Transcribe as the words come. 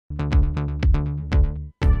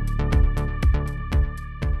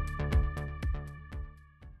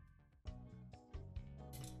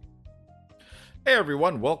Hey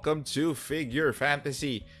everyone, welcome to Figure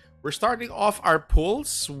Fantasy. We're starting off our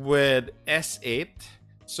pulls with S-VIII.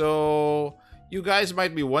 So you guys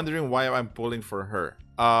might be wondering why I'm pulling for her.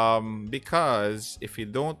 Because if you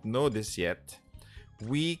don't know this yet,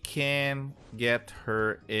 we can get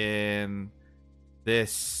her in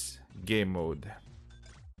this game mode.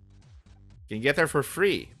 Can get her for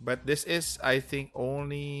free, but this is I think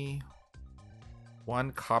only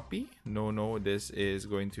one copy. No, this is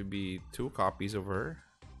going to be two copies of her.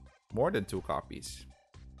 More than two copies.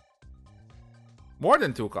 More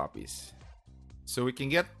than two copies. So we can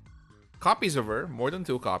get copies of her, more than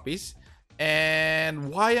two copies. And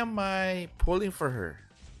why am I pulling for her?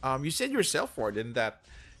 You said yourself, Warden, that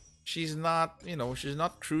she's not, she's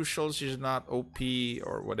not crucial, she's not OP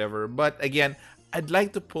or whatever. But again, I'd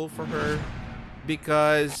like to pull for her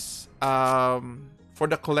because for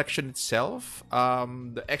the collection itself,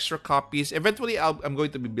 the extra copies. Eventually, I'm going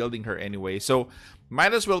to be building her anyway, so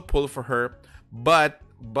might as well pull for her. But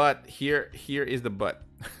here is the but.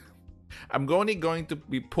 I'm only going to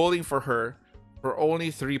be pulling for her for only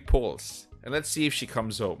 3 pulls, and let's see if she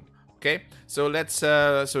comes home. Okay, so let's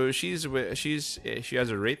so she has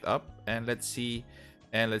a rate up, and let's see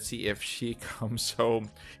if she comes home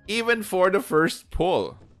even for the first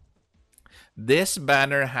pull. This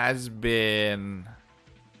banner has been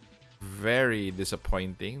very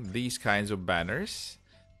disappointing, these kinds of banners.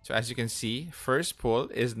 So as you can see, first pull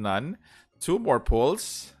is none. 2 more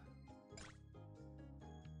pulls.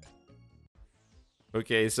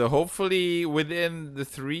 Okay, so hopefully within the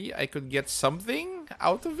 3, I could get something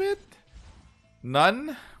out of it. None.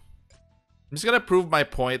 I'm just gonna prove my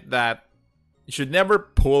point that you should never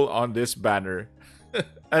pull on this banner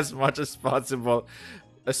as much as possible.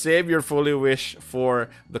 Save your fully wish for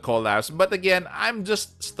the collabs. But again, I'm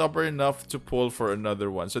just stubborn enough to pull for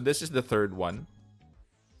another one. So this is the 3rd one.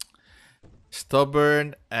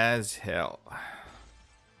 Stubborn as hell.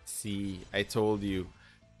 See, I told you.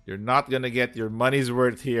 You're not gonna get your money's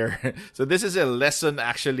worth here. So this is a lesson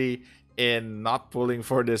actually in not pulling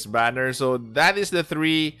for this banner. So that is the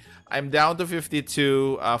 3. I'm down to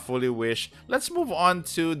 52 fully wish. Let's move on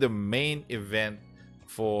to the main event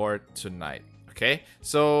for tonight. Okay,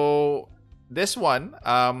 so this one,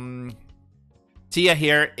 Tia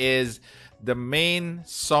here is the main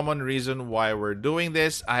summon reason why we're doing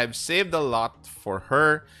this. I have saved a lot for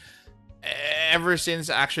her ever since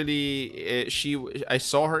actually I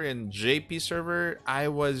saw her in JP server. I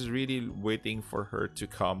was really waiting for her to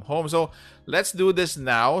come home. So let's do this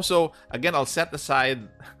now. So again, I'll set aside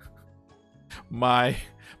my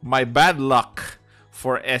bad luck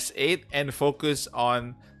for S-VIII and focus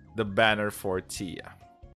on the banner for Tia.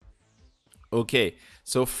 Okay,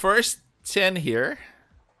 so first 10 here.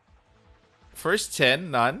 First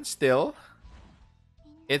 10, none still.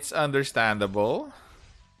 It's understandable.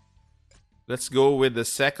 Let's go with the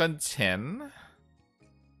second 10.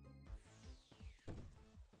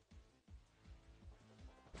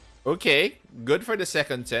 Okay, good for the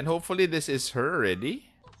second 10. Hopefully this is her already.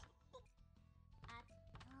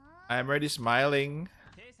 I'm already smiling.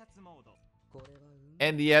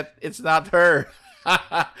 And yet, it's not her.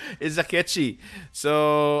 It's Akechi.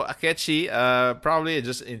 So, Akechi, probably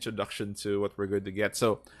just introduction to what we're going to get.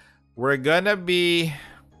 So, we're gonna be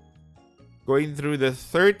going through the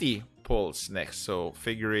 30 pulls next. So,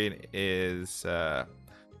 figurine is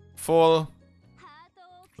full.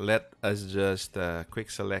 Let us just quick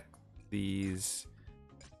select these.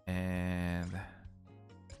 And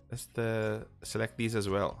let's select these as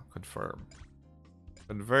well. Confirm.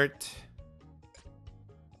 Convert.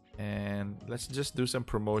 And let's just do some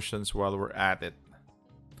promotions while we're at it.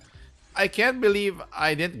 I can't believe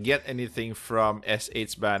I didn't get anything from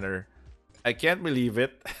S-VIII's banner. I can't believe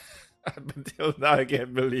it. Up until now, I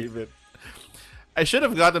can't believe it. I should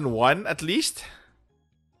have gotten one at least.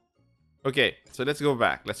 Okay, so let's go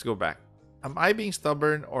back. Let's go back. Am I being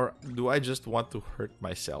stubborn or do I just want to hurt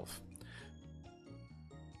myself?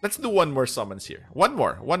 Let's do one more summons here. One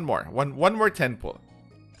more 10 pull.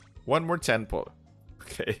 One more 10 pull.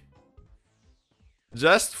 Okay.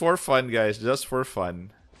 Just for fun, guys. Just for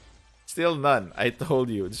fun. Still none. I told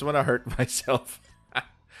you. Just want to hurt myself.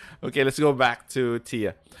 Okay, let's go back to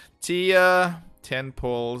Tia. Tia, 10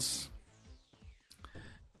 pulls.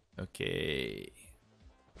 Okay.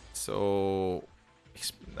 So,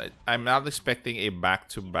 I'm not expecting a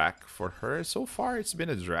back-to-back for her. So far, it's been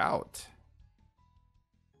a drought.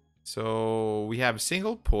 So, we have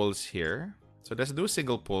single pulls here. So, let's do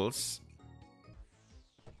single pulls.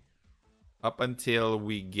 Up until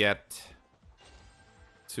we get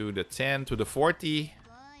to the 10, to the 40.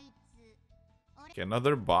 Okay,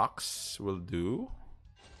 another box will do.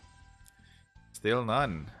 Still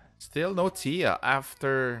none. Still no Tia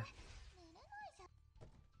after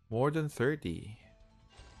more than 30.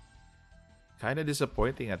 Kind of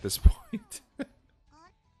disappointing at this point.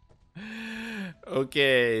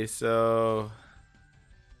 Okay, so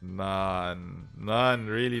none. None,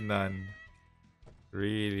 really none.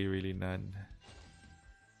 Really, really none.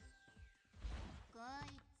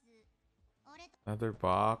 Another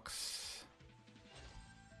box.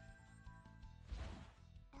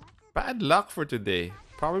 Bad luck for today.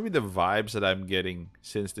 Probably the vibes that I'm getting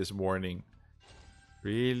since this morning.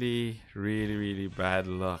 Really, really, really bad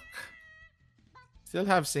luck. Still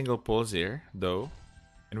have single pulls here, though.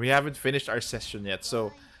 And we haven't finished our session yet,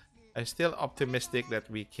 so I'm still optimistic that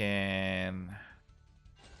we can...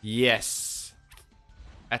 Yes!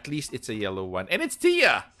 At least it's a yellow one. And it's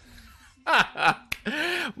Tia!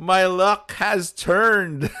 My luck has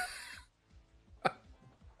turned!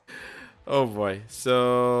 Oh boy.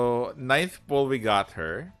 So, ninth pull, we got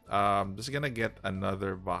her. Just gonna get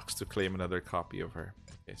another box to claim another copy of her.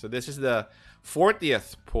 Okay, so this is the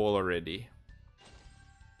 40th pull already.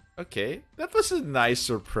 Okay, that was a nice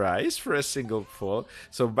surprise for a single pull.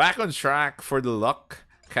 So back on track for the luck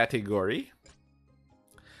category.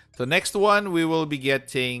 So next one, we will be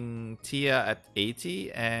getting Tia at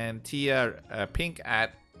 80 and Tia Pink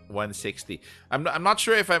at 160. I'm not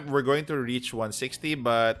sure if we're going to reach 160,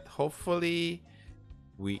 but hopefully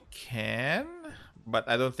we can. But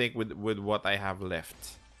I don't think with what I have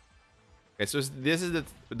left. Okay, so this is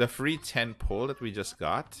the free 10 pull that we just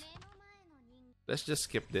got. Let's just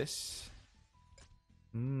skip this.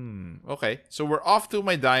 Okay, so we're off to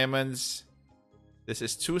my diamonds. This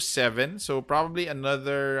is 2-7, so probably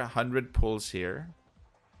another 100 pulls here.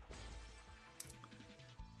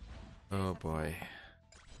 Oh boy.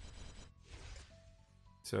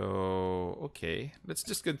 So, okay. Let's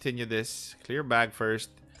just continue this. Clear bag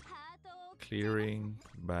first. Clearing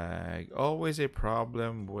bag. Always a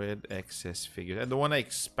problem with excess figures. I don't want to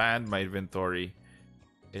expand my inventory.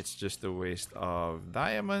 It's just a waste of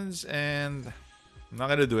diamonds, and I'm not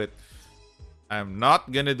gonna do it. I'm not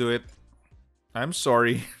gonna do it. I'm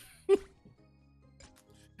sorry.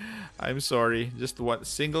 I'm sorry. Just one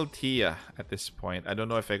single Tia at this point. I don't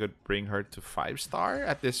know if I could bring her to 5-star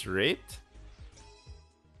at this rate.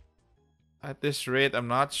 At this rate, I'm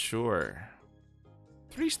not sure.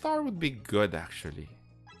 3-star would be good, actually.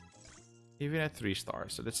 Even at 3-star.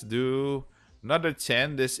 So let's do another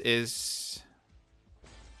 10. This is...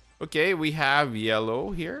 Okay, we have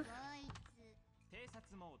yellow here.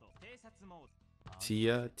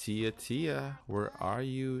 Tia, Tia, Tia. Where are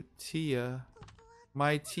you, Tia?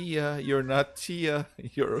 My Tia. You're not Tia.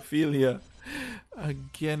 You're Ophelia.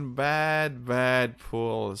 Again, bad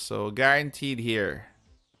pull. So guaranteed here.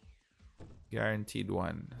 Guaranteed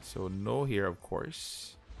one. So no here, of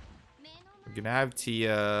course. We're gonna have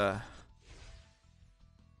Tia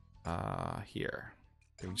here.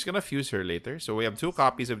 I'm just gonna fuse her later. So we have 2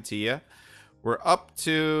 copies of Tia. We're up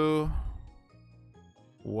to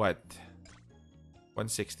what?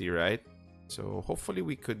 160, right? So hopefully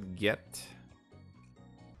we could get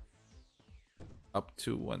up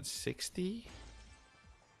to 160.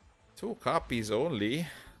 2 copies only.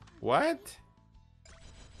 What?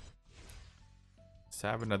 Let's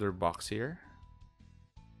have another box here.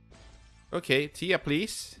 Okay, Tia,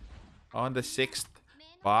 please. On the 6th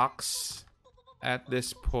box. At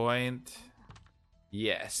this point,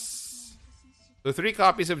 yes. So 3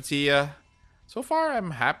 copies of Tia. So far, I'm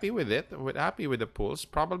happy with it. Happy with the pulls.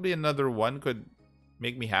 Probably another one could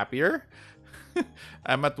make me happier.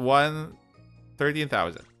 I'm at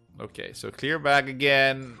 13,000. Okay, so clear bag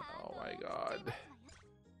again. Oh my god.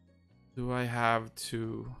 Do I have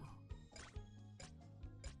to?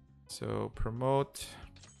 So promote.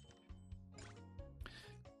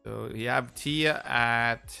 So you have Tia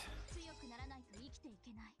at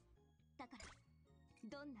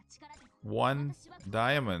 1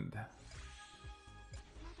 diamond.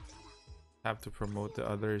 Have to promote the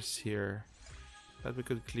others here. That we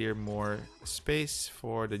could clear more space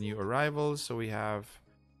for the new arrivals. So we have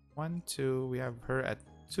 1, 2. We have her at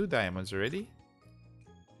 2 diamonds already.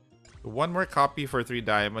 1 more copy for 3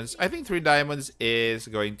 diamonds. I think 3 diamonds is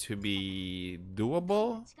going to be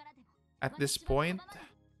doable at this point.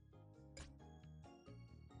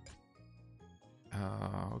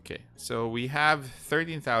 Okay, so we have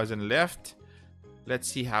 13,000 left. Let's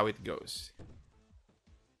see how it goes.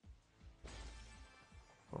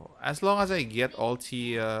 Oh, as long as I get all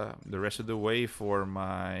the rest of the way for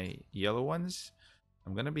my yellow ones,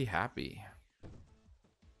 I'm gonna be happy.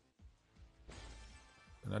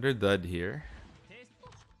 Another dud here.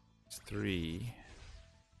 It's 3.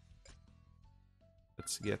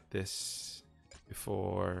 Let's get this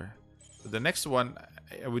before the next one.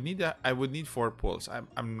 I would need 4 pulls.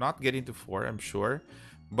 I'm not getting to 4, I'm sure.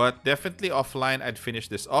 But definitely offline I'd finish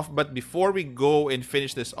this off. But before we go and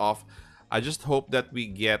finish this off, I just hope that we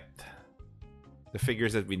get the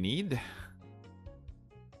figures that we need.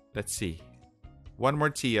 Let's see. One more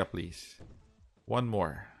Tia, please. One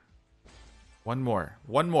more. One more.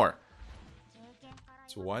 One more.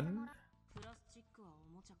 It's 1,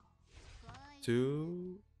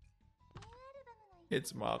 2.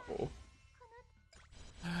 It's Mako.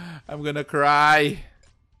 I'm gonna cry.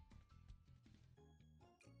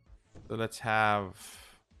 So let's have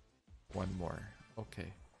one more.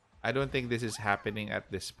 Okay. I don't think this is happening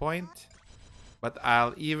at this point. But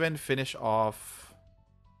I'll even finish off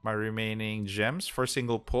my remaining gems for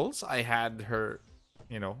single pulls. I had her,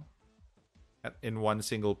 you know, in one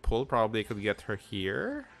single pull. Probably could get her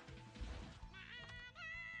here.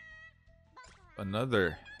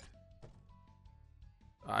 Another.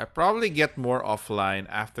 I probably get more offline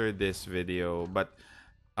after this video, but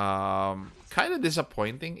kind of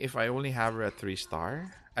disappointing if I only have her at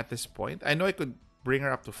 3-star at this point. I know I could bring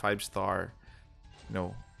her up to 5-star.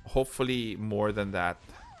 No, hopefully more than that.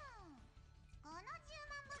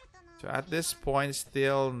 So at this point,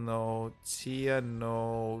 still no Tia,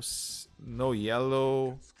 no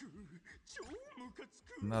yellow.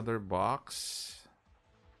 Another box.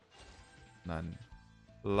 None.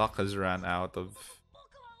 Luck has ran out of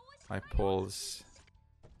my pulls.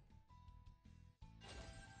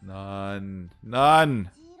 None. None.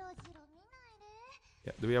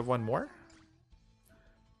 Yeah, do we have one more?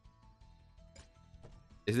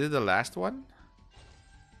 Is it the last one?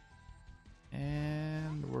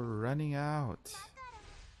 And we're running out.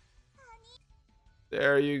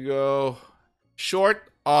 There you go.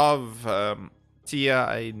 Short of Tia,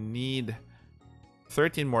 I need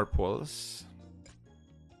 13 more pulls.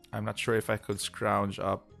 I'm not sure if I could scrounge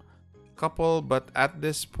up a couple, but at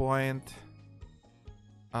this point,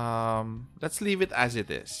 let's leave it as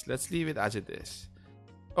it is. Let's leave it as it is.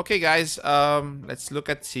 Okay, guys, let's look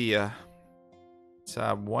at Tia. Let's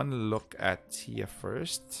have one look at Tia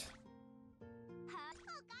first.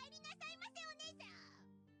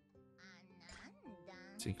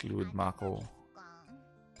 Let's include Mako.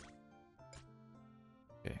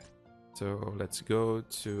 Okay, so let's go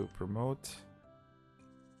to promote.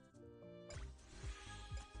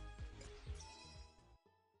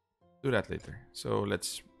 Do that later. So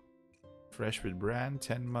let's fresh with brand,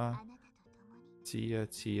 Tenma, Tia.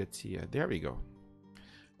 There we go.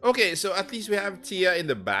 Okay, so at least we have Tia in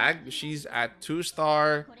the bag. She's at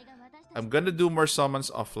 2-star. I'm gonna do more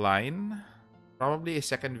summons offline. Probably a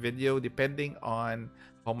second video depending on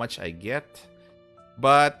how much I get.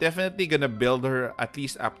 But definitely gonna build her at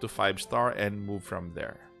least up to 5-star and move from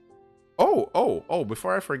there. Oh,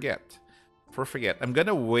 before I forget. I'm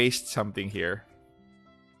gonna waste something here.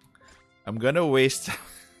 I'm gonna waste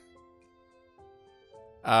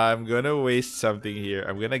something here.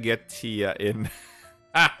 I'm gonna get Tia in.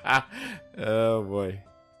 Oh boy.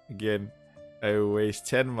 Again, I waste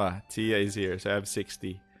 10 Tia is here, so I have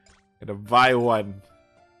 60. Gonna buy one.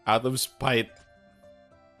 Out of spite.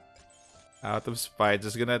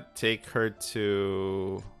 Just gonna take her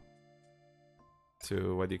to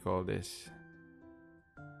what do you call this?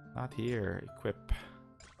 Not here. Equip.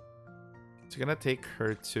 It's gonna take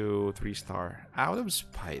her to 3-star. Out of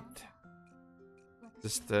spite.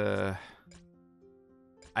 Just I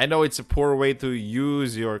know it's a poor way to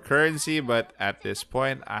use your currency, but at this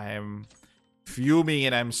point I'm fuming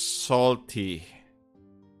and I'm salty.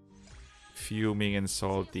 Fuming and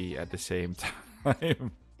salty at the same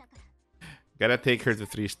time. Gotta take her to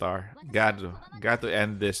 3-star. Got to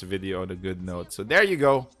end this video on a good note. So there you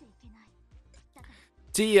go.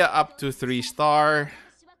 Tia up to 3-star.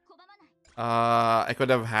 I could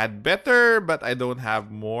have had better, but I don't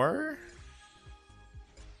have more.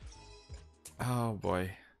 Oh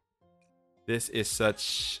boy. This is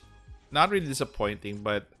such... not really disappointing,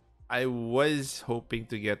 but I was hoping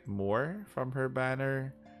to get more from her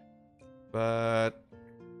banner. But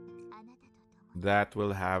that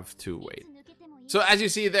will have to wait. So as you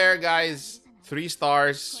see there, guys, 3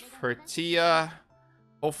 stars for Tia.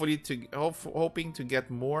 Hopefully hoping to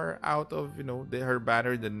get more out of, you know, her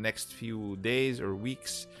banner the next few days or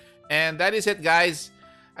weeks. And that is it, guys.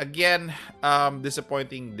 Again,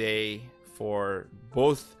 disappointing day for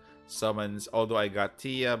both summons, although I got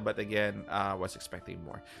Tia, but again, was expecting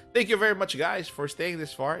more. Thank you very much, guys, for staying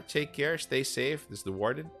this far. Take care, stay safe. This is the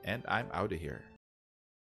Warden, and I'm out of here.